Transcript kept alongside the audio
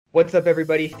What's up,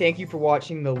 everybody? Thank you for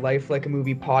watching the Life Like a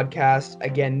Movie podcast.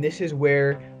 Again, this is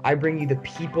where I bring you the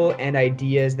people and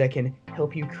ideas that can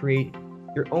help you create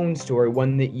your own story,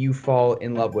 one that you fall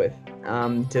in love with,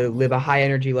 to live a high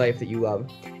energy life that you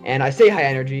love. And I say high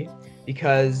energy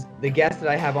because the guest that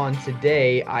I have on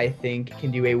today, I think, can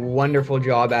do a wonderful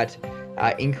job at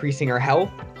increasing our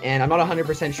health. And I'm not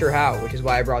 100% sure how, which is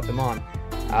why I brought them on.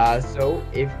 So,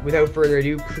 if without further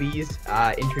ado, please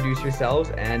introduce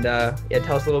yourselves and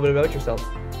tell us a little bit about yourselves.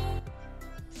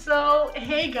 So,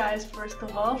 hey guys, first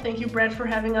of all, thank you, Brett, for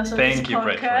having us on this Thank you,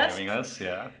 Brett, for podcast. having us.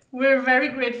 Yeah. We're very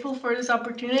grateful for this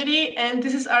opportunity, and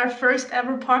this is our first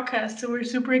ever podcast, so we're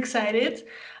super excited.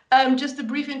 Just a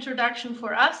brief introduction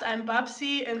for us. I'm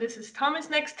Babsi, and this is Thomas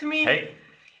next to me. Hey.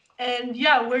 And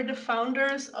yeah, we're the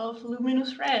founders of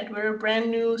Luminous Red. We're a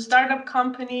brand new startup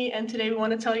company, and today we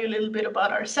want to tell you a little bit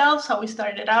about ourselves, how we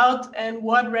started out, and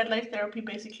what red light therapy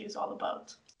basically is all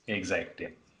about. Exactly.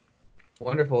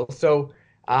 Wonderful. So,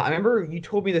 I remember you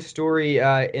told me the story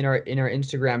in our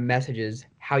Instagram messages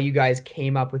how you guys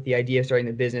came up with the idea of starting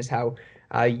the business. How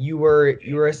you were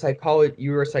a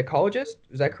psychologist.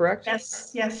 Is that correct?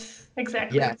 Yes,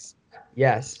 exactly.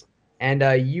 Yes.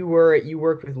 And you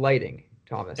worked with lighting,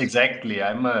 Thomas. Exactly.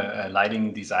 I'm a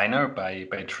lighting designer by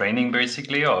training,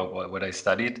 basically, or what I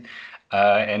studied.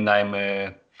 And I'm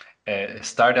a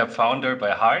startup founder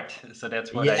by heart. So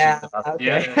that's what I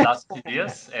did the last few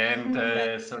years.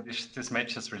 And so this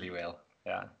matches really well.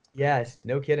 Yeah. Yes,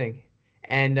 no kidding.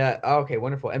 And okay,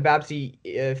 wonderful. And Babsy,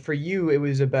 for you, it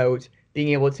was about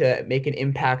being able to make an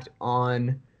impact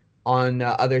on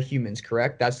other humans,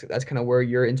 correct? That's kind of where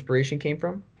your inspiration came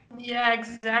from? Yeah,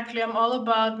 exactly. I'm all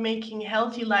about making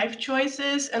healthy life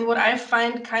choices. And what I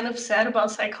find kind of sad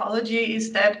about psychology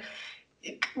is that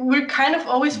we're kind of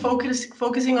always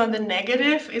focusing on the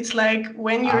negative. It's like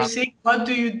when you're sick, what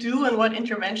do you do and what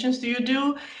interventions do you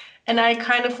do? And I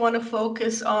kind of want to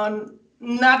focus on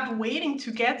not waiting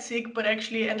to get sick, but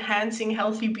actually enhancing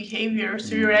healthy behavior.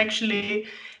 So you're actually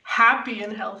happy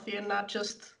and healthy and not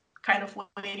just kind of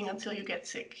waiting until you get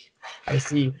sick. I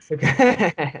see. So,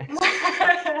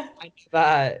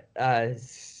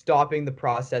 stopping the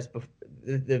process,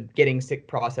 the getting sick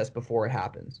process before it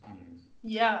happens.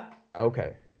 Yeah.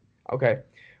 Okay.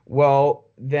 Well,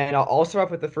 then I'll start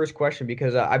off with the first question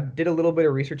because I did a little bit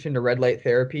of research into red light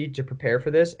therapy to prepare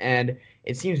for this, and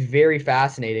it seems very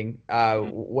fascinating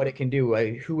what it can do.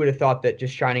 Like, who would have thought that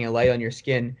just shining a light on your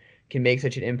skin can make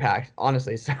such an impact,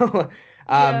 honestly? So,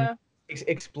 Yeah.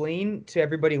 explain to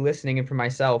everybody listening and for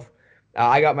myself.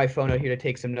 I got my phone out here to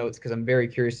take some notes because I'm very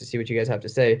curious to see what you guys have to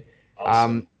say.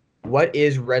 Awesome. What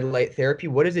is red light therapy?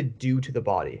 What does it do to the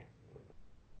body?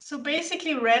 So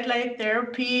basically, red light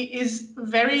therapy is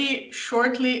very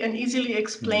shortly and easily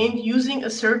explained using a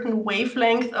certain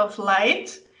wavelength of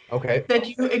light Okay.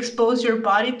 that you expose your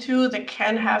body to that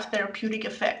can have therapeutic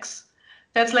effects.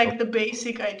 That's like the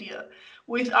basic idea.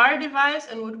 With our device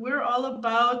and what we're all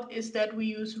about is that we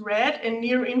use red and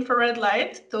near infrared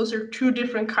light. Those are two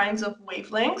different kinds of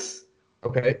wavelengths.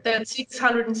 Okay. That's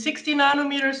 660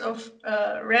 nanometers of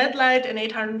red light and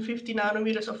 850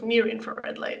 nanometers of near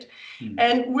infrared light.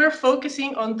 And we're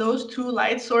focusing on those two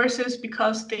light sources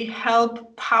because they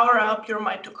help power up your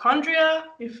mitochondria.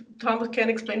 If Thomas can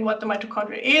explain what the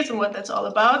mitochondria is and what that's all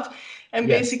about. And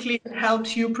basically it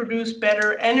helps you produce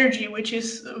better energy, which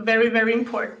is very, very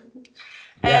important.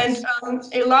 Yes. And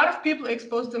a lot of people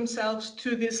expose themselves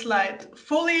to this light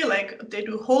fully, like they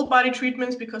do whole body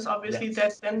treatments because obviously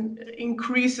that then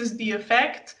increases the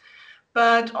effect.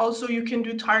 But also you can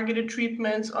do targeted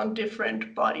treatments on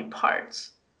different body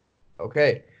parts.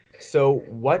 Okay. So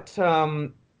would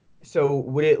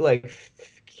it like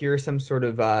cure some sort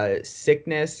of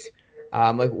sickness?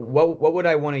 Like what would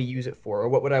I want to use it for? Or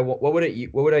what would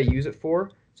I use it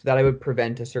for so that I would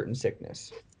prevent a certain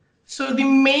sickness? So the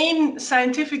main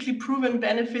scientifically proven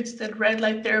benefits that red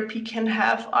light therapy can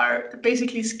have are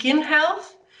basically skin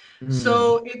health.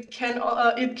 So it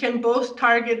can both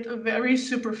target very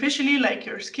superficially, like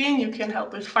your skin. You can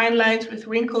help with fine lines, with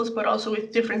wrinkles, but also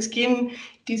with different skin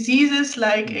diseases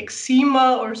like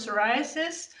eczema or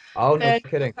psoriasis. Oh, no Then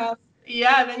kidding. then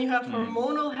you have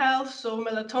hormonal health. So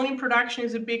melatonin production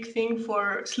is a big thing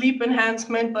for sleep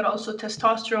enhancement, but also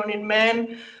testosterone in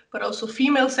men, but also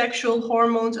female sexual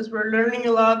hormones, as we're learning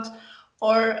a lot.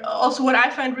 Or also what I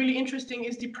find really interesting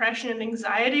is depression and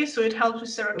anxiety. So it helps with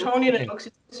serotonin and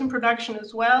oxytocin production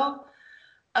as well.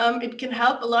 It can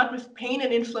help a lot with pain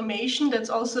and inflammation. That's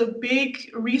also a big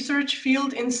research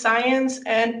field in science,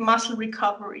 and muscle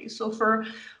recovery. So for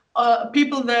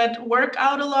people that work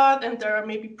out a lot and there are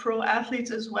maybe pro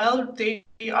athletes as well, they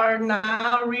are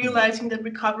now realizing that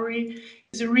recovery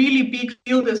a really big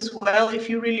field as well if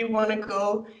you really want to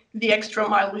go the extra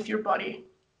mile with your body.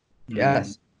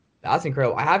 Yes. That's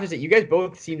incredible. I have to say, you guys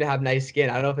both seem to have nice skin.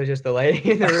 I don't know if it's just the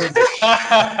lighting in the room.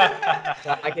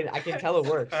 I can tell it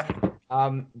works.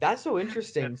 That's so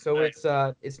interesting. So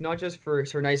it's not just for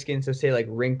nice skin. So say like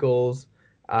wrinkles,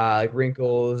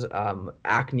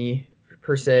 acne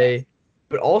per se,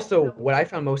 but also what I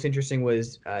found most interesting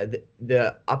was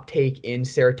the uptake in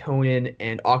serotonin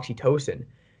and oxytocin.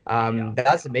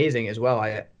 That's amazing as well.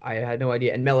 I had no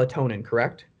idea. And melatonin,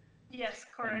 correct? Yes,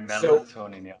 correct. And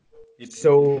melatonin, yeah.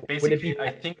 So basically, would it be? I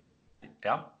think,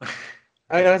 yeah.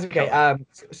 Oh, no, that's okay.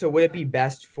 So would it be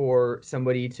best for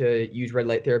somebody to use red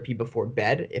light therapy before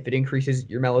bed if it increases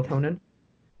your melatonin?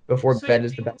 Before bed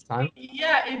is the best time?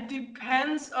 Yeah, it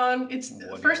depends on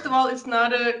first of all, it's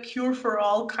not a cure for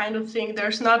all kind of thing.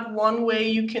 There's not one way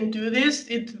you can do this.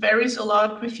 It varies a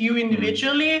lot with you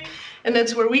individually. And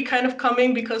that's where we kind of come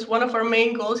in, because one of our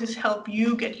main goals is help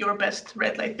you get your best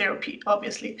red light therapy,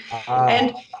 obviously.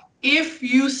 And if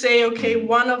you say, okay,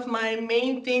 one of my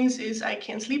main things is I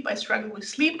can't sleep, I struggle with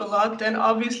sleep a lot, then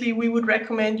obviously we would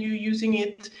recommend you using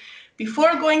it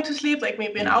before going to sleep, like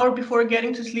maybe an hour before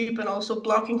getting to sleep, and also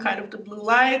blocking kind of the blue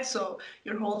light so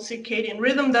your whole circadian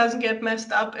rhythm doesn't get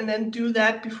messed up, and then do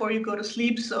that before you go to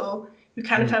sleep so you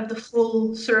kind of have the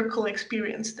full circle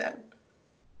experience then.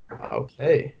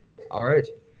 Okay. All right.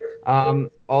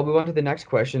 I'll move on to the next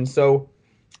question. So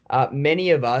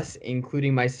many of us,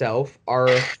 including myself, are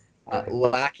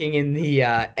lacking in the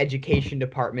education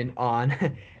department on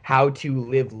how to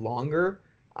live longer.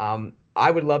 I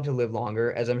would love to live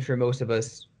longer, as I'm sure most of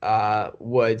us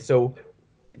would. So,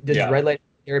 does red light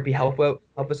therapy help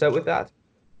us out with that?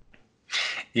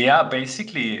 Yeah,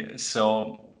 basically.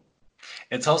 So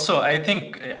it's also, I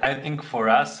think for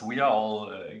us, we are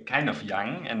all kind of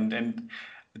young, and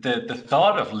the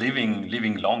thought of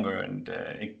living longer and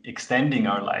extending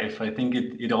our life, I think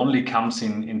it only comes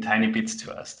in tiny bits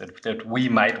to us that we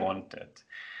might want that.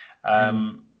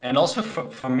 And also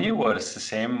for me, it was the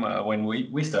same when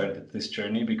we started this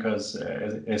journey, because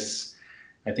as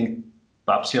I think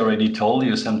Babsi already told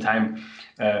you sometime,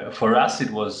 for us it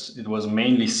was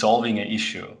mainly solving an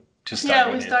issue to start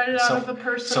Yeah, with. we started out of a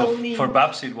personal need. For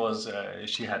Babsi it was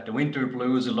she had the winter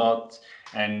blues a lot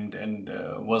and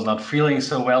was not feeling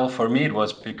so well. For me it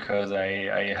was because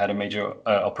I had a major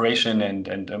operation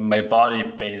and my body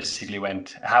basically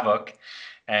went havoc,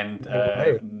 and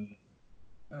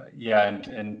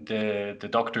the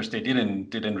doctors, they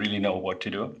didn't really know what to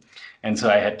do, and so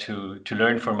I had to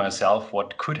learn for myself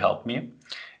what could help me.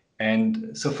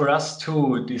 And so for us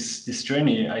too, this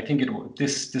journey, I think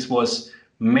this was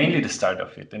mainly the start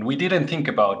of it, and we didn't think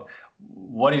about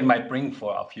what it might bring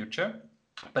for our future.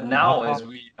 But now,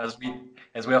 as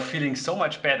we are feeling so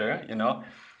much better,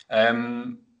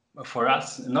 for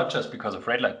us, not just because of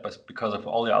red light, but because of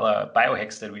all the other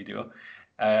biohacks that we do,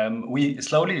 we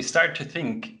slowly start to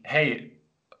think, hey,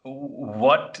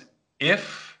 what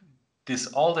if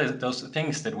those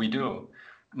things that we do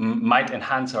might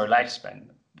enhance our lifespan?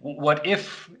 What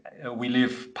if we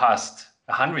live past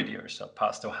 100 years or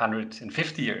past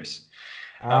 150 years?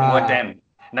 What then?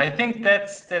 And I think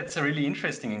that's a really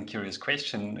interesting and curious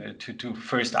question to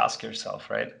first ask yourself,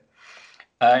 right?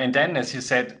 And then, as you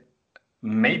said,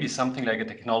 maybe something like a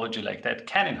technology like that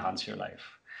can enhance your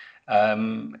life.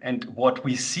 And what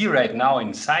we see right now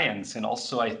in science, and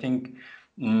also I think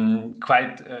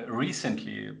quite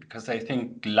recently, because I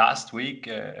think last week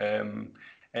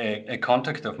a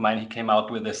contact of mine, he came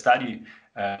out with a study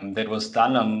that was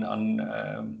done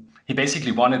on he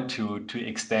basically wanted to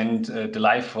extend the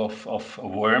life of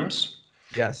worms.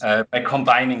 Yes. By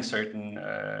combining certain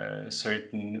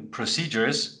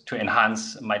procedures to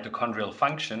enhance mitochondrial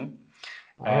function.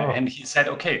 And he said,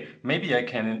 okay, maybe I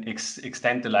can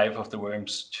extend the life of the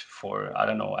worms for, I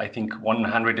don't know, I think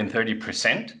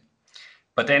 130%.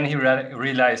 But then he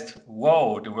realized,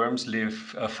 whoa, the worms live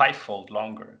fivefold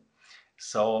longer.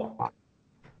 So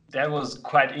that was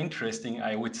quite interesting,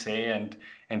 I would say. And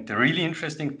the really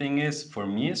interesting thing is, for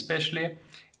me especially,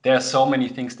 there are so many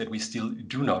things that we still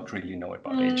do not really know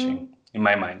about aging, in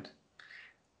my mind.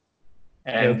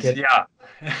 And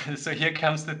so here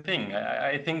comes the thing.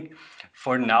 I think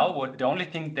for now, the only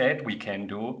thing that we can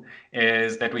do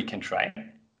is that we can try,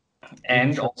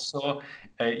 and also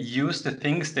use the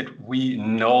things that we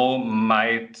know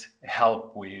might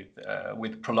help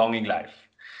with prolonging life.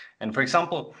 And for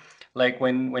example, like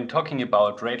when talking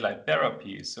about red light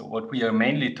therapy, so what we are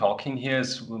mainly talking here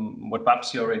is what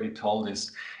Babsi already told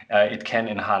is it can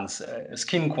enhance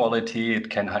skin quality, it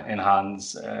can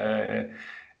enhance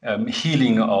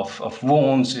healing of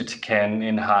wounds, it can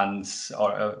enhance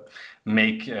or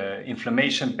make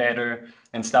inflammation better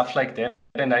and stuff like that.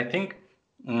 And I think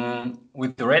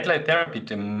with the red light therapy,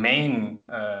 the main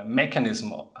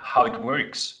mechanism of how it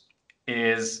works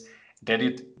is that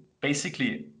it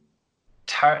basically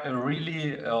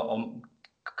really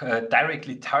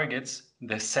directly targets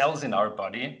the cells in our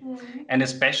body, and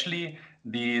especially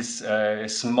these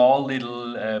small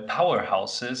little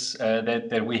powerhouses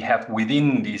that we have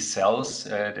within these cells.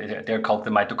 They're called the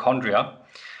mitochondria.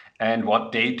 And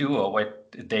what they do, or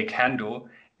what they can do,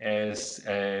 is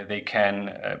they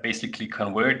can basically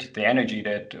convert the energy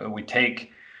that we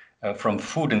take from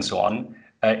food and so on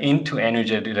into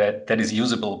energy that is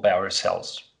usable by our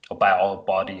cells or by our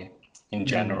body in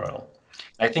general.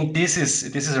 I think this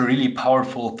is a really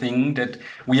powerful thing that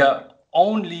we are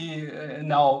only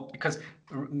now, because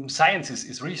science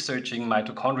is researching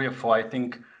mitochondria for, I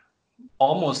think,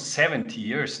 almost 70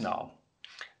 years now.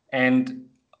 And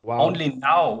only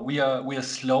now we are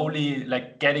slowly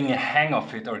like getting a hang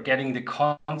of it, or getting the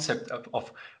concept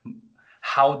of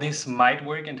how this might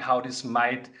work and how this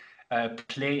might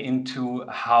play into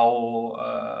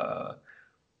how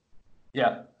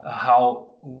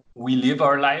we live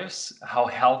our lives, how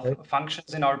health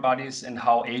functions in our bodies, and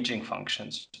how aging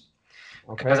functions.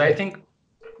 Because I think,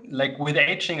 like with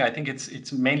aging, I think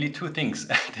it's mainly two things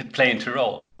that play into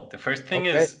role. The first thing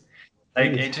is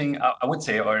like aging, I would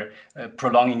say, or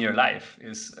prolonging your life,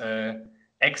 is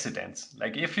accidents.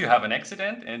 Like if you have an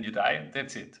accident and you die,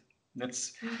 that's it.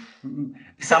 That's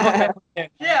some of that.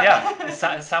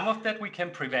 Some of that we can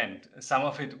prevent. Some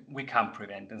of it we can't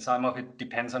prevent, and some of it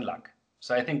depends on luck.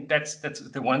 So I think that's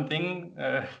the one thing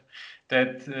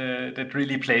that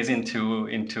really plays into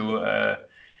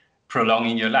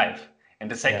prolonging your life. And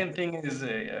the second thing is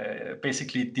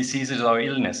basically diseases or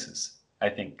illnesses. I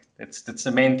think that's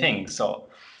the main thing. So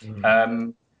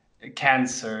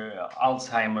cancer,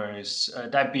 Alzheimer's,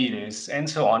 diabetes, and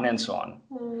so on and so on.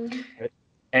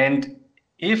 And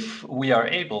if we are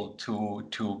able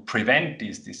to prevent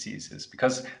these diseases,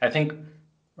 because I think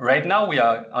right now we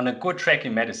are on a good track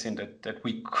in medicine that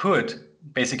we could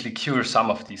basically cure some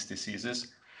of these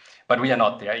diseases, but we are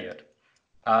not there yet.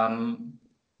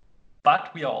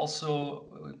 But we are also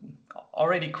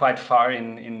already quite far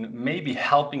in maybe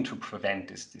helping to prevent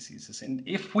these diseases. And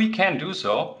if we can do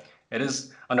so, it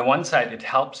is, on the one side, it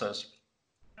helps us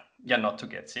not to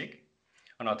get sick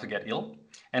or not to get ill.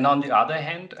 And on the other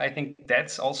hand, I think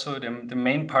that's also the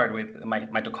main part with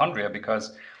mitochondria,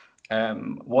 because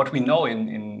what we know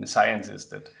in science is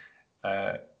that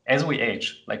as we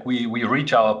age, like we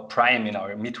reach our prime in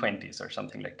our mid-20s or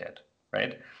something like that,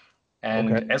 right?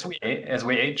 And as we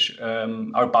age,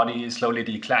 our body slowly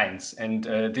declines, and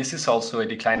this is also a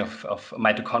decline of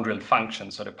mitochondrial function,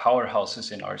 so the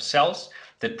powerhouses in our cells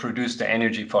that produce the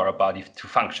energy for our body to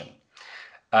function.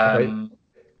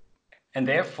 And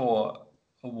therefore,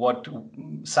 what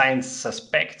science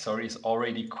suspects, or is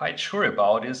already quite sure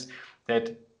about, is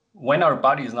that when our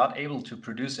body is not able to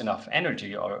produce enough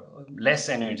energy, or less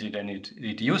energy than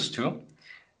it used to,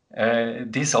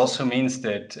 this also means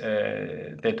that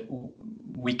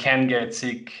we can get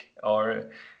sick,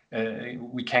 or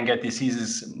we can get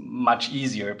diseases much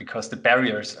easier, because the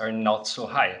barriers are not so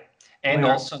high. And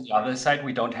also on the other side,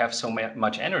 we don't have so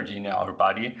much energy in our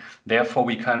body. Therefore,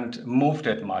 we can't move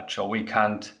that much, or we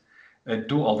can't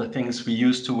do all the things we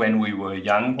used to when we were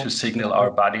young to signal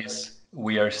our bodies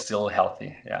we are still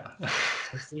healthy. Yeah.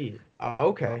 I see.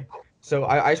 Okay. So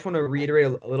I just want to reiterate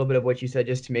a little bit of what you said,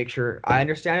 just to make sure I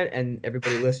understand it and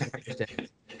everybody listening understands.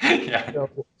 Yeah.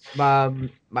 So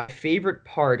my favorite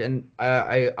part, and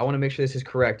I want to make sure this is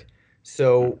correct.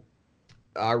 So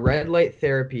red light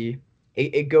therapy,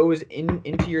 it goes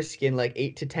into your skin like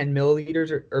 8 to 10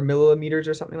 milliliters or millimeters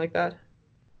or something like that?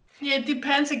 Yeah, it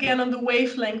depends again on the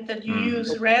wavelength that you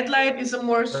use. Red light is a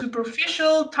more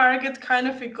superficial target, kind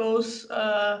of. It goes,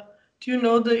 do you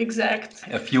know the exact?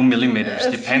 A few millimeters.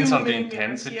 Depends on the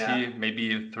intensity,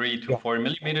 maybe 3 to 4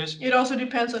 millimeters. It also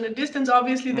depends on the distance,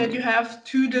 obviously, that you have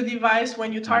to the device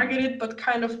when you target it, but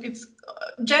kind of it's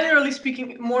generally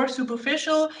speaking more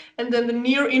superficial. And then the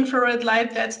near infrared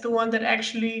light, that's the one that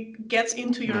actually gets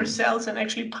into your cells and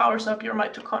actually powers up your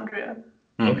mitochondria.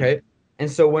 Okay. And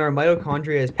so when our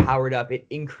mitochondria is powered up, it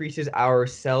increases our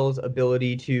cells'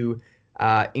 ability to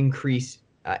increase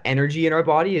energy in our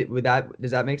body. Does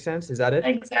that make sense? Is that it?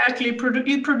 Exactly.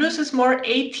 It produces more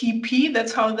ATP.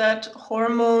 That's how that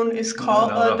hormone is called.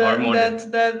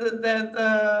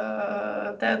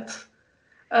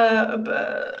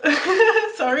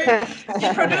 Sorry,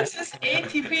 it produces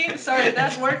ATP. Sorry,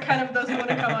 that word kind of doesn't want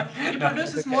to come out. It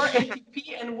produces more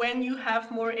ATP, and when you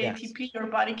have more ATP, your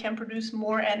body can produce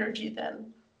more energy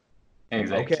then.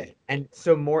 Exactly. Okay. And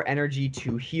so more energy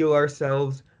to heal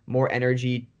ourselves, more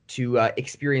energy to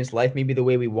experience life maybe the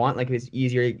way we want. Like if it's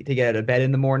easier to get out of bed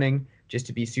in the morning, just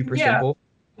to be super Yeah, simple.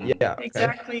 Mm. Yeah. Okay.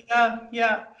 exactly. Yeah,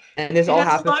 yeah. And this It all has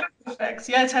a happens. lot of effects.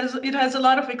 Yeah, it has a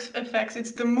lot of effects.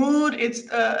 It's the mood, it's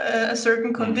a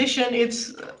certain Mm. condition,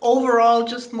 it's overall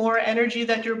just more energy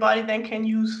that your body then can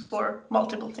use for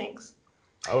multiple things.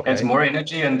 It's Okay. more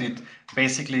energy, and it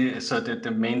basically, so that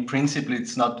the main principle,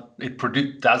 it's not,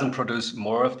 doesn't produce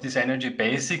more of this energy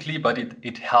basically, but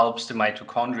it helps the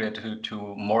mitochondria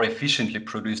to more efficiently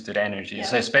produce that energy.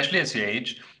 So Yeah. especially as you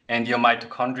age and your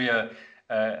mitochondria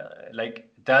like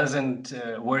doesn't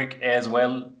work as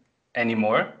well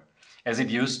anymore as it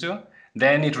used to,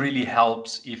 then it really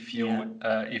helps if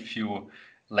you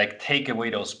like take away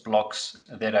those blocks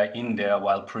that are in there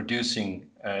while producing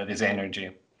this energy.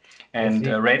 I And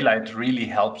see. red light really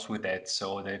helps with that,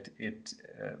 so that it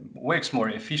works more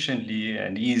efficiently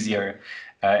and easier,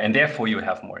 and therefore you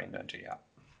have more energy,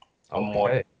 or more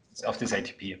Okay. of this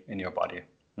ATP in your body.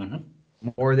 Hmm.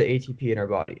 More of the ATP in our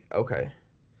body. Okay.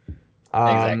 Exactly.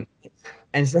 Um,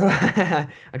 and so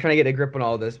I'm trying to get a grip on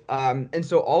all this. And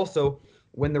so also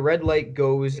when the red light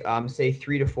goes, say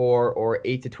 3 to 4 or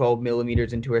 8 to 12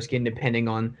 millimeters into our skin, depending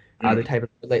on the Mm. type of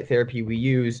red light therapy we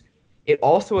use, it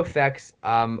also affects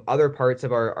other parts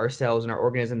of our cells and our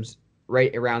organisms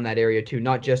right around that area too,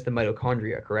 not just the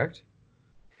mitochondria, correct?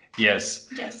 Yes.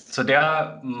 Yes. So there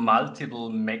are multiple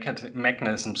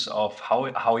mechanisms of how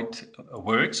it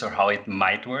works or how it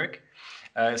might work.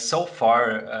 So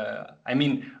far, I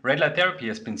mean, red light therapy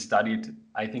has been studied,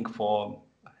 I think, for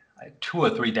 2 or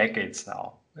 3 decades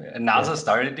now. Yeah. NASA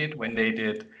started it when they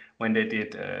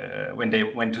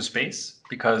went to space,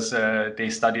 because they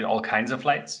studied all kinds of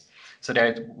lights. So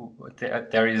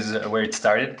there is where it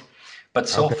started. But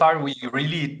so Okay. far, we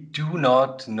really do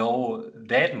not know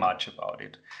that much about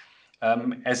it.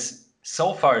 As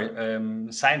so far,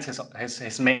 science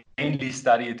has mainly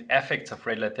studied effects of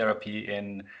red light therapy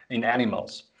in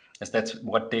animals, as that's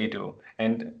what they do.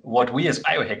 And what we as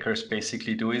biohackers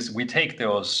basically do is we take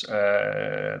those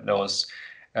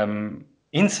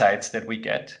insights that we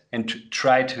get and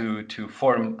try to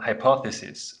form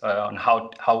hypotheses on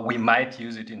how we might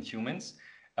use it in humans.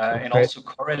 And Okay. also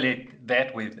correlate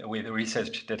that with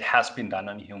research that has been done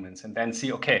on humans, and then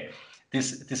see, okay,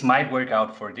 this might work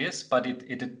out for this, but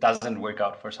it doesn't work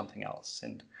out for something else.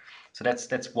 And so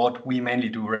that's what we mainly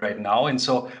do right now. And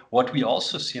so what we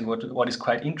also see, and what is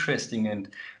quite interesting, and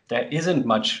there isn't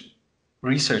much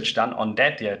research done on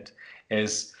that yet,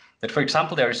 is that, for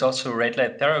example, there is also red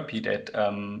light therapy that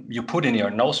you put in your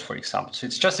nose, for example. So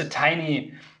it's just a Hmm.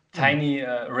 tiny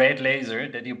red laser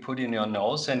that you put in your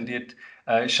nose, and it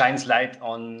shines light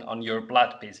on your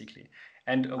blood, basically.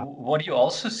 And what you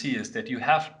also see is that you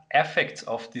have effects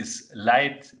of this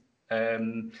light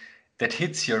that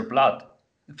hits your blood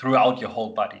throughout your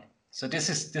whole body. So this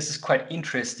is quite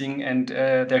interesting, and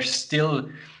there's still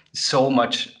so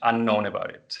much unknown about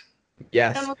it. And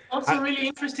Yes. what's also I, really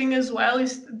interesting as well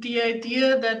is the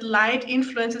idea that light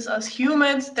influences us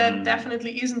humans. That Mm,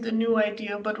 definitely isn't a new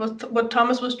idea. But what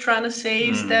Thomas was trying to say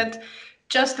is mm, that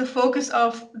just the focus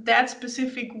of that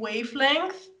specific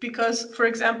wavelength, because, for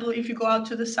example, if you go out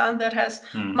to the sun, that has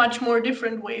mm, much more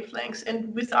different wavelengths.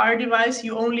 And with our device,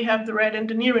 you only have the red and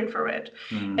the near infrared.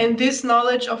 mm, And this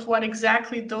knowledge of what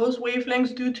exactly those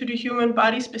wavelengths do to the human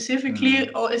body specifically,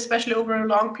 mm, or especially over a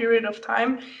long period of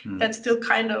time, mm. that's still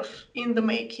kind of in the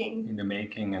making. In the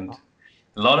making, and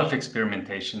a lot of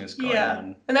experimentation is going Yeah.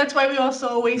 on. And that's why we also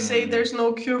always say Mm, there's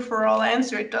no cure for all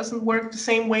answer. It doesn't work the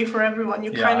same way for everyone.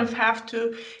 You kind yeah. of have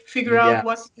to figure out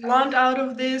what yes. you want out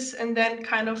of this and then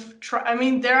kind of try. I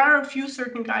mean, there are a few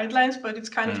certain guidelines, but it's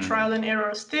kind of Mm, trial and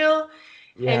error still.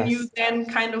 And you Yes. then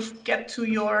kind of get to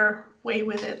your way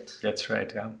with it. that's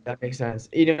right. Yeah. That makes sense.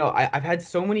 I've had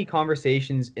so many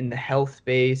conversations in the health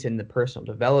space, in the personal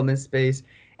development space,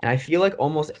 and I feel like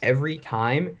almost every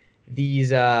time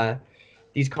these uh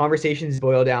these conversations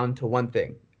boil down to one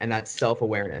thing, and that's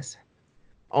self-awareness.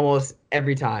 Almost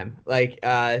every time.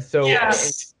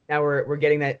 Yes. Now we're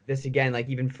getting this again, like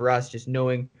even for us, just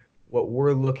knowing what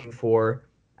we're looking for,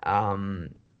 um,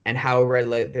 and how red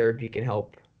light therapy can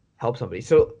help somebody.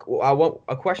 So I want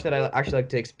a question that I actually like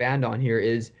to expand on here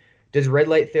is, does red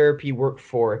light therapy work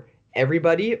for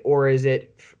everybody, or is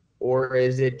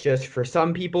it just for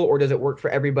some people, or does it work for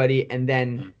everybody? And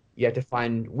then you have to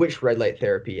find which red light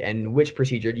therapy and which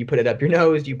procedure. Do you put it up your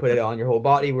nose? Do you put it on your whole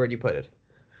body? Where do you put it?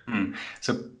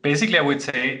 So basically, I would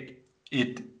say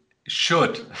it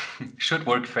should should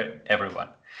work for everyone,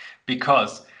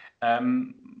 because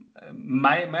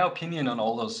my opinion on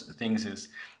all those things is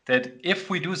that if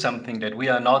we do something that we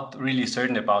are not really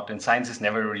certain about, and science is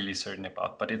never really certain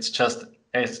about, but it's just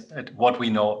as what we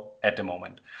know at the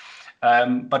moment.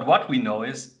 But what we know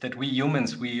is that we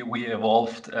humans, we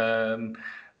evolved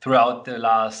throughout the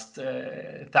last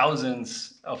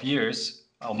thousands of years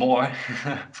or more,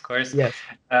 of course. Yes.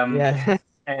 Yeah.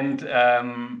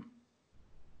 And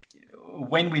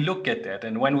when we look at that,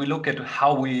 and when we look at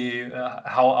how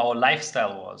our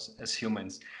lifestyle was as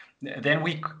humans, then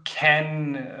we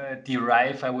can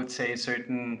derive, I would say,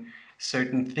 certain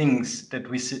things that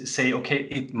we say, okay,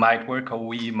 it might work, or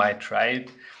we might try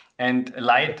it. And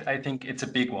light, I think it's a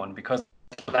big one, because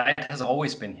light has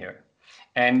always been here.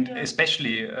 And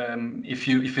especially if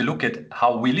you look at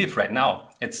how we live right now,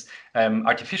 it's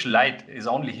artificial light is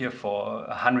only here for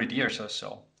 100 years or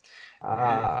so.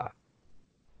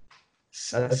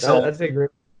 That's a great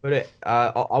put it.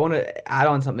 I want to add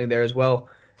on something there as well.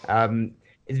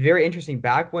 It's very interesting.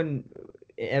 Back when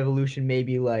evolution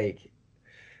maybe like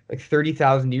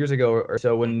 30,000 years ago or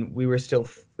so, when we were still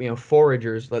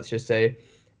foragers, let's just say,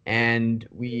 and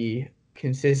we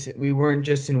weren't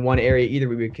just in one area either.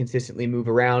 We would consistently move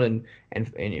around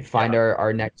and find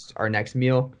our next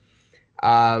meal.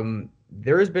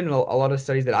 There has been a lot of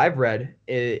studies that I've read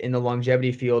in the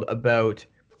longevity field about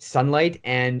sunlight,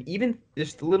 and even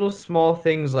just little small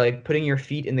things like putting your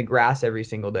feet in the grass every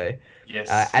single day,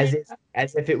 as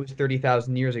if it was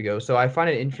 30,000 years ago. So I find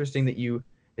it interesting that you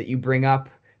bring up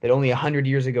that only 100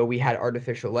 years ago we had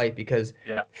artificial light, because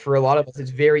for a lot of us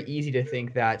it's very easy to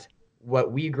think that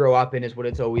what we grow up in is what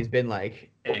it's always been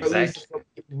like. Exactly.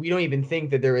 We don't even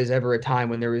think that there was ever a time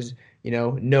when there was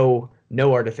no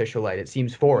artificial light. It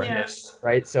seems foreign. Yes.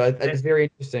 Right? So it's very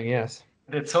interesting. Yes.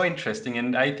 That's so interesting.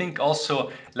 And I think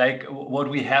also, like what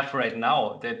we have right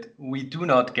now, that we do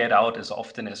not get out as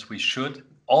often as we should.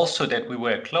 Also that we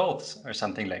wear clothes or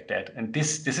something like that. And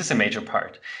this is a major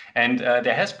part. And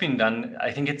there has been done,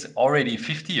 I think it's already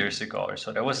 50 years ago or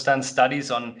so, there was done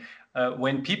studies on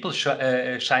when people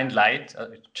shine light,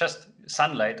 just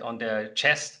sunlight on their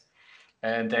chest,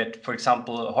 and that, for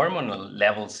example, hormonal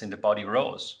levels in the body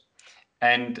rose.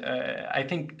 And I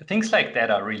think things like that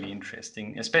are really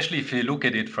interesting, especially if you look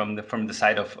at it from the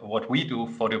side of what we do,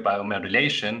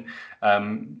 photobiomodulation.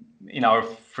 In our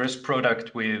first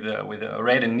product with a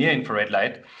red and near infrared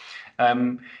light,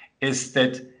 is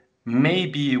that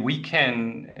maybe we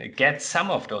can get some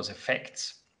of those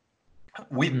effects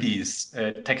with these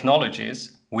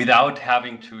technologies without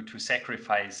having to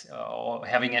sacrifice or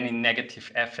having any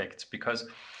negative effects, because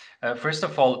first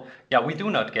of all, we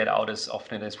do not get out as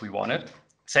often as we wanted.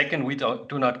 Second, we do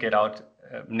not get out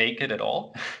naked at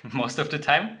all most of the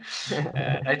time.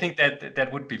 I think that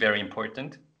would be very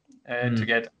important to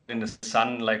get in the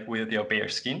sun, like with your bare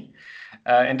skin.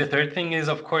 And the third thing is,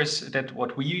 of course, that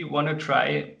what we want to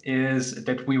try is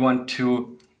that we want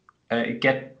to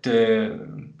get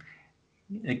the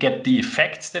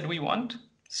effects that we want.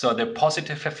 So the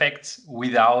positive effects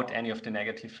without any of the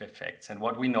negative effects. And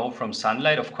what we know from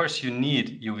sunlight, of course, you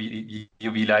need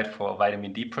UV light for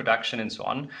vitamin D production and so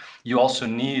on. You also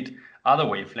need other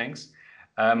wavelengths,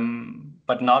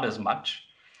 but not as much,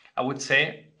 I would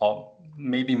say, or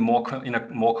maybe more in a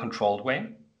more controlled way.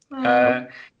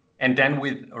 And then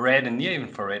with red and near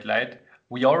infrared light,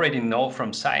 we already know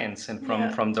from science and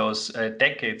from those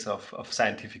decades of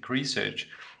scientific research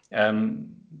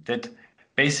that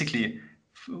basically,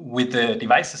 with the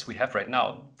devices we have right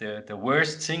now, the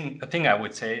worst thing I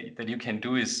would say that you can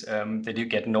do is that you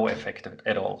get no effect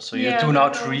at all. So you do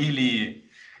not really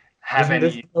have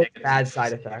any bad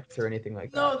side effects or anything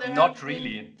like that. No, there not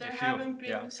really. There haven't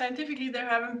been scientifically. There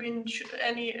haven't been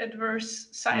any adverse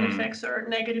side effects or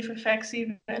negative effects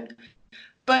even.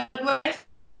 But what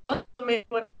I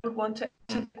would want to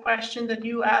answer the question that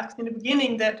you asked in the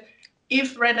beginning, that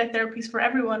if red light therapy is for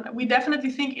everyone, we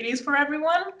definitely think it is for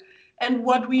everyone. And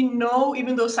what we know,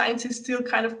 even though science is still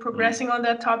kind of progressing on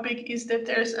that topic, is that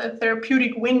there's a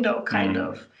therapeutic window, kind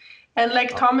of. And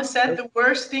like Thomas said, the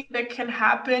worst thing that can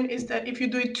happen is that if you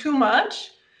do it too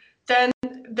much, then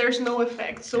there's no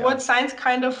effect. So what science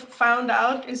kind of found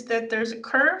out is that there's a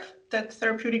curve, that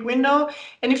therapeutic window.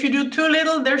 And if you do too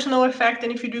little, there's no effect.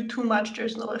 And if you do too much,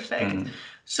 there's no effect.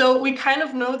 So we kind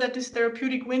of know that this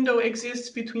therapeutic window exists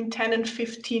between 10 and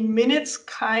 15 minutes,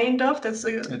 kind of. That's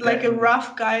like a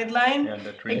rough guideline.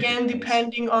 Really again,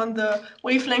 depending on the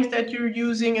wavelength that you're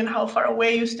using and how far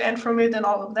away you stand from it and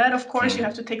all of that. Of course, you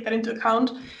have to take that into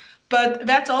account. But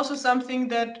that's also something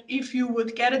that if you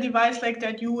would get a device like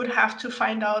that, you would have to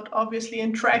find out, obviously,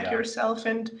 and track yourself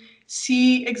and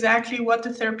see exactly what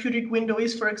the therapeutic window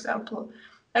is, for example.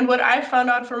 And what I found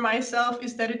out for myself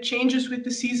is that it changes with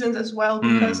the seasons as well,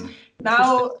 because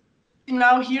now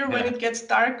now here when it gets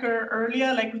darker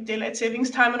earlier, like with daylight savings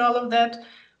time and all of that,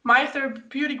 my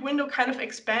therapeutic window kind of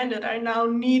expanded. I now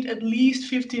need at least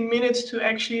 15 minutes to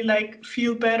actually like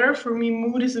feel better. For me,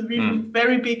 mood is a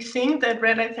very big thing that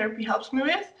red light therapy helps me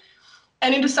with.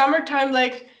 And in the summertime,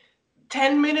 like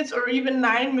 10 minutes or even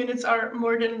 9 minutes are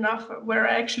more than enough, where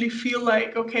I actually feel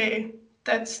like, okay,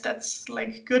 that's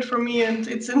like good for me and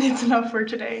it's enough for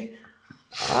today.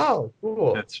 Oh,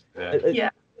 cool. That's yeah.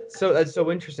 So that's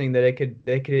so interesting that it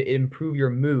could improve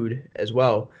your mood as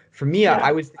well. For me,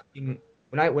 I was thinking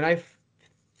when I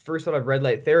first thought of red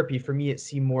light therapy, for me it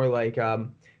seemed more like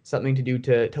something to do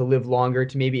to live longer,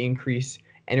 to maybe increase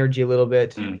energy a little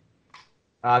bit,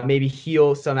 maybe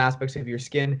heal some aspects of your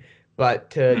skin, but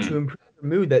to improve your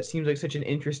mood, that seems like such an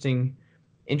interesting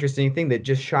thing, that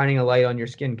just shining a light on your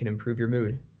skin can improve your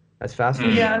mood. That's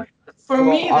fascinating. Yeah, for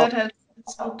me that has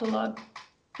helped a lot.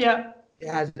 Yeah.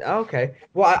 Yeah. Okay.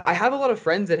 Well, I have a lot of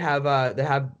friends that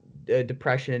have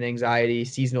depression and anxiety,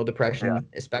 seasonal depression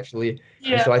especially.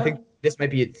 Yeah. And so I think this might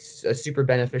be a super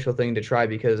beneficial thing to try,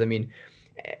 because I mean,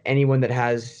 anyone that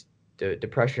has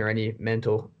depression or any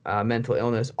mental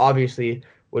illness obviously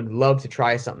would love to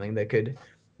try something that could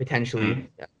potentially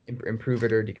improve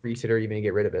it or decrease it or even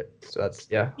get rid of it. So that's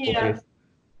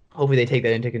hopefully they take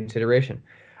that into consideration.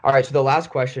 All right. So the last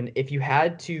question: if you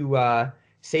had to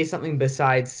say something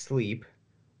besides sleep,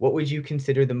 what would you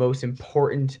consider the most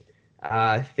important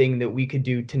thing that we could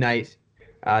do tonight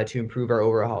to improve our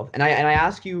overall health? And I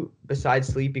ask you besides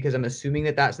sleep because I'm assuming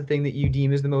that that's the thing that you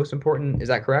deem is the most important. Is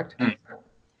that correct?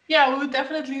 Yeah, we would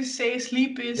definitely say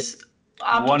sleep is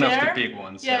up one there. Of the big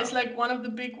ones. Yeah, it's like one of the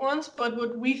big ones. But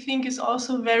what we think is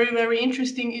also very, very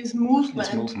interesting is movement.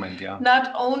 It's movement, yeah.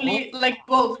 Not only like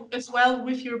both, as well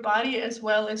with your body as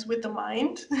well as with the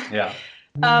mind. Yeah.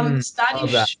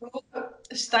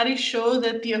 Studies show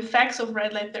that the effects of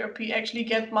red light therapy actually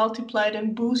get multiplied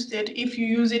and boosted if you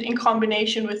use it in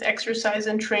combination with exercise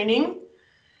and training.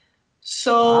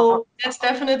 So that's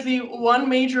definitely one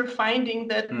major finding,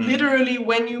 that literally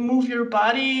when you move your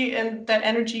body and that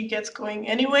energy gets going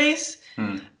anyways,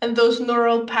 and those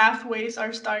neural pathways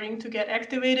are starting to get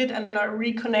activated and are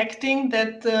reconnecting,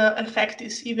 that the effect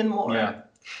is even more.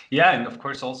 Yeah, and of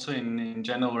course also in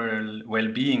general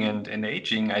well-being and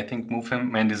aging, I think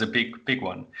movement is a big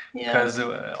one. Because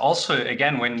also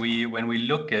again, when we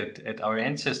look at our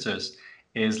ancestors,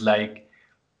 is like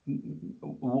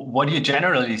what you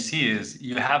generally see is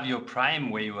you have your prime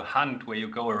where you hunt, where you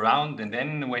go around, and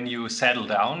then when you settle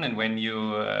down and when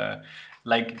you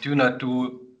like do not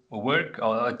do work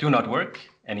or do not work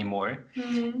anymore,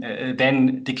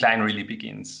 then decline really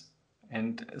begins.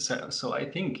 And so I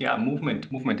think,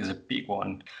 movement is a big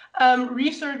one.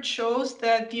 Research shows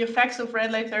that the effects of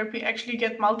red light therapy actually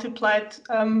get multiplied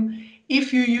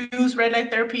if you use red light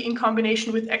therapy in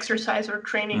combination with exercise or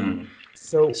training.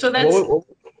 So that's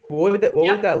what would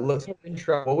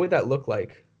that look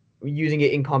like using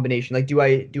it in combination? Like, do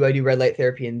I do red light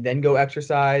therapy and then go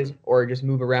exercise, or just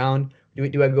move around?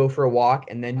 Do I go for a walk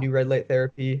and then do red light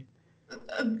therapy?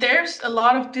 There's a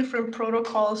lot of different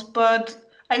protocols, but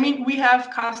I mean, we have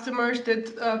customers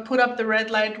that put up the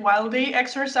red light while they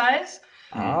exercise,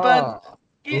 but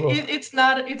it's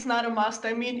not a must.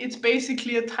 I mean, it's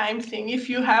basically a time thing. If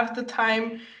you have the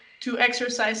time to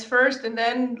exercise first, and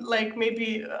then like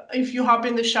maybe if you hop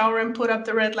in the shower and put up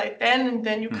the red light then, and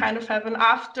then you kind of have an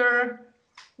after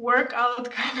workout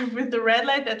kind of with the red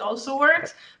light, that also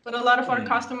works. But a lot of our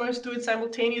customers do it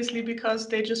simultaneously because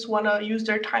they just want to use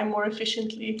their time more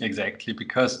efficiently. Exactly,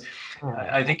 because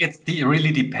I think it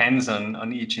really depends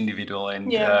on each individual,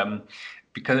 and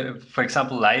because, for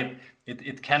example, light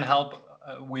it can help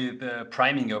with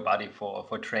priming your body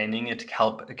for training. It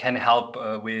can help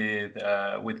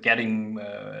with getting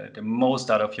the most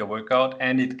out of your workout,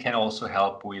 and it can also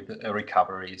help with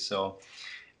recovery. So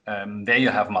there you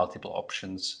have multiple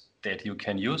options that you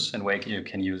can use and where you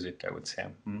can use it, I would say.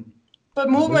 But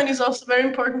movement is also very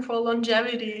important for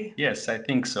longevity. Yes, I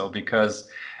think so, because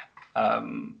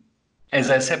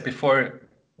as I said before,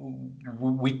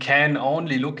 we can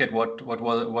only look at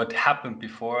what happened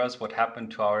before us, what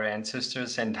happened to our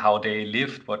ancestors and how they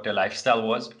lived, what their lifestyle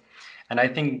was. And I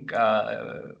think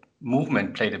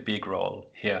movement played a big role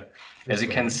here. As you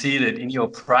can see that in your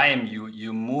prime,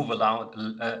 you move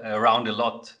around a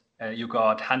lot. You go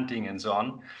out hunting and so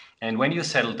on. And when you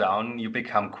settle down, you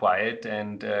become quiet,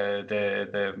 and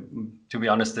to be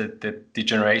honest, the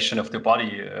degeneration of the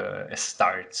body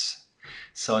starts.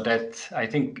 So that, I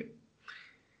think,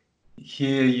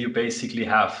 here you basically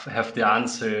have the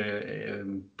answer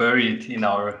buried in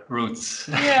our roots.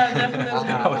 Yeah, definitely.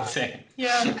 I would say.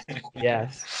 Yeah.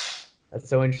 Yes, that's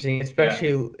so interesting.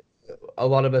 Especially a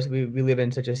lot of us, we live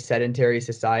in such a sedentary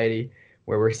society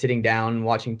where we're sitting down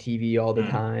watching TV all the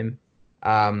time.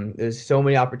 There's so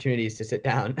many opportunities to sit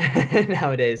down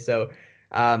nowadays. So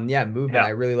yeah, movement. Yeah. I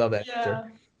really love that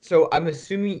answer. So I'm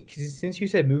assuming, since you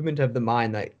said movement of the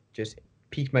mind, that just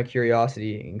piqued my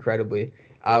curiosity incredibly.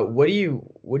 What do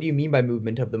you mean by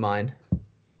movement of the mind?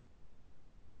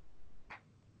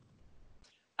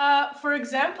 For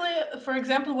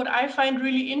example, what I find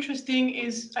really interesting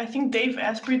is, I think Dave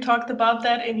Asprey talked about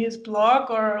that in his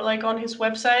blog or like on his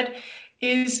website,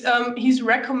 is he's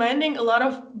recommending a lot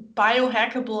of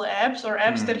biohackable apps or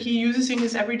apps that he uses in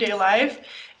his everyday life.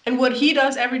 And what he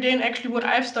does every day, and actually what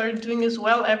I've started doing as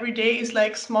well every day, is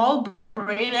like small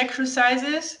brain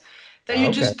exercises that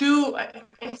you just do.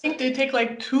 I think they take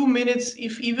like 2 minutes,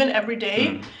 if even, every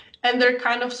day. And they're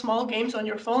kind of small games on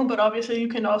your phone, but obviously you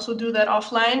can also do that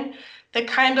offline. That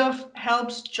kind of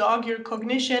helps jog your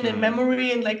cognition and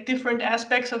memory and like different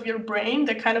aspects of your brain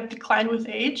that kind of decline with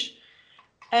age.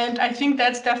 And I think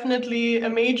that's definitely a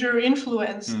major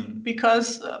influence,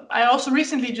 because I also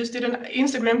recently just did an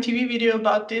Instagram TV video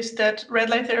about this, that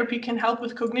red light therapy can help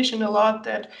with cognition a lot,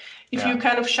 that if you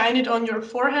kind of shine it on your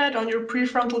forehead, on your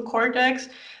prefrontal cortex,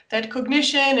 that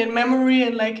cognition and memory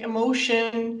and like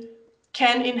emotion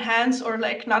can enhance or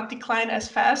like not decline as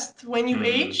fast when you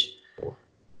age.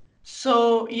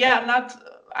 So yeah,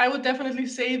 I would definitely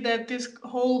say that this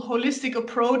whole holistic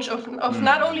approach of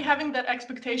not only having that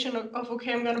expectation of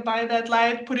okay, I'm going to buy that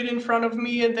light, put it in front of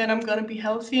me, and then I'm going to be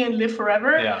healthy and live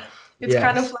forever. It's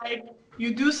kind of like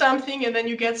you do something and then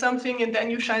you get something and then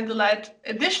you shine the light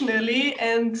additionally,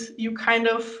 and you kind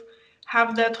of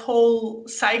have that whole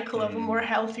cycle of a more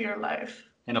healthier life.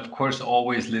 And of course,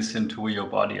 always listen to your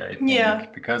body, I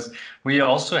think, because we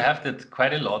also have that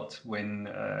quite a lot when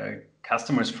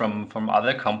customers from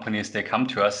other companies, they come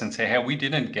to us and say, hey, we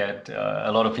didn't get a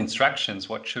lot of instructions.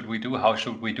 What should we do? How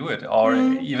should we do it? Or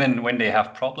even when they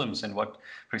have problems. And what,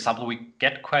 for example, we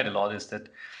get quite a lot is that,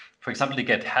 for example, they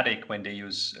get headache when they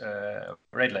use the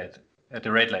red light.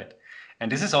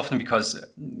 And this is often because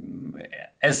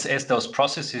as those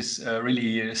processes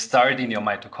really start in your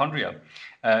mitochondria,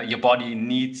 your body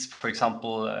needs, for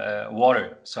example,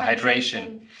 water, so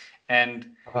hydration. And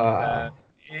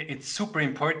it's super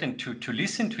important to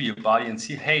listen to your body and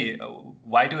see, hey,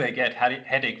 why do I get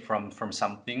headache from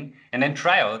something? And then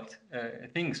try out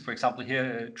things. For example,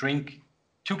 here, drink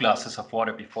 2 glasses of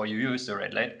water before you use the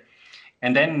red light.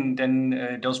 And then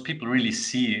those people really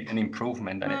see an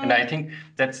improvement. And I think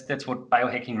that's what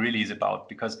biohacking really is about,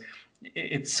 because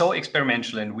it's so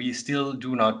experimental and we still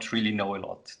do not really know a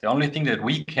lot. The only thing that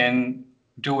we can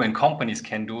do and companies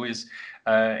can do is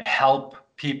help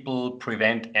people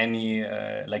prevent any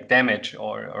like damage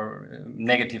or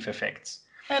negative effects.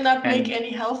 And not make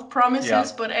any health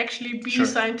promises, but actually be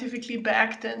scientifically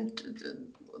backed and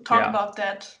talk about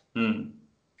that.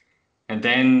 And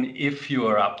then if you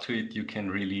are up to it, you can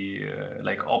really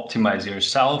like optimize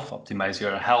yourself, optimize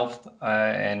your health,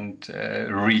 and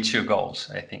reach your goals,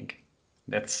 I think.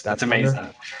 That's amazing.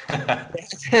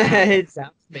 It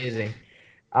sounds amazing.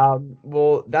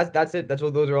 Well, that's it.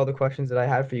 Those are all the questions that I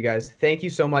had for you guys. Thank you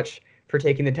so much for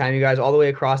taking the time, you guys, all the way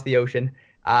across the ocean.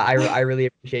 I really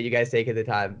appreciate you guys taking the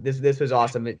time. This was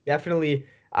awesome. It definitely,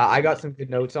 I got some good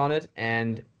notes on it,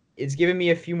 and it's given me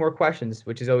a few more questions,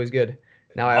 which is always good.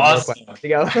 Now I have more questions to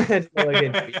go.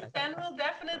 And we'll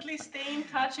definitely stay in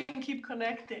touch and keep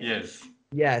connected.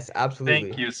 Yes, absolutely.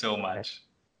 Thank you so much.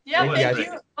 Yeah, thank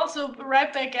you. Also,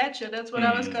 right back at you. That's what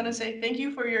I was going to say. Thank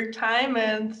you for your time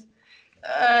and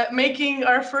making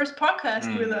our first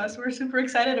podcast with us. We're super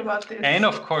excited about this. And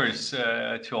of course,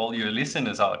 to all your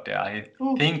listeners out there, I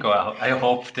think, or I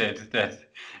hope that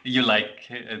you like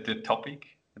the topic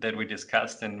that we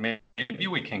discussed, and maybe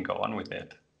we can go on with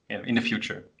that in the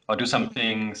future, or do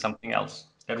something else.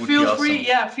 That would be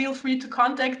awesome. Feel free to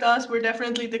contact us. We're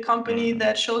definitely the company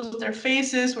that shows their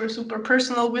faces. We're super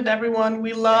personal with everyone.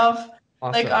 We love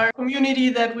like our community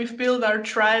that we've built, our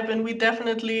tribe, and we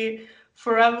definitely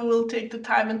forever will take the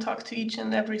time and talk to each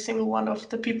and every single one of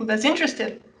the people that's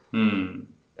interested.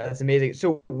 That's amazing.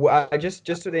 So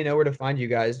just so they know where to find you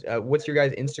guys, what's your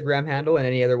guys' Instagram handle and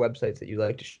any other websites that you'd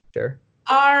like to share?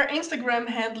 Our Instagram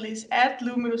handle is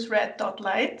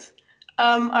 @luminusred.light.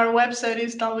 Our website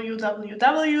is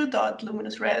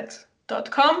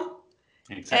www.luminusred.com.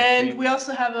 Exactly. And we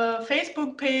also have a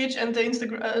Facebook page, and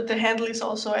the handle is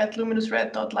also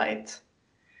 @luminusred.light.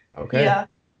 Okay. Yeah.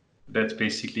 That's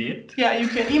basically it. Yeah, you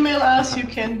can email us, you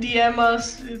can DM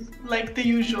us, like the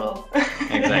usual.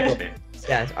 Exactly.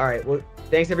 Yes. All right. Well,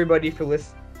 thanks everybody for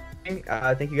listening.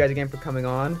 Thank you guys again for coming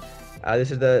on.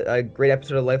 This is a great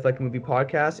episode of Life Like a Movie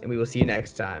podcast, and we will see you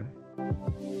next time.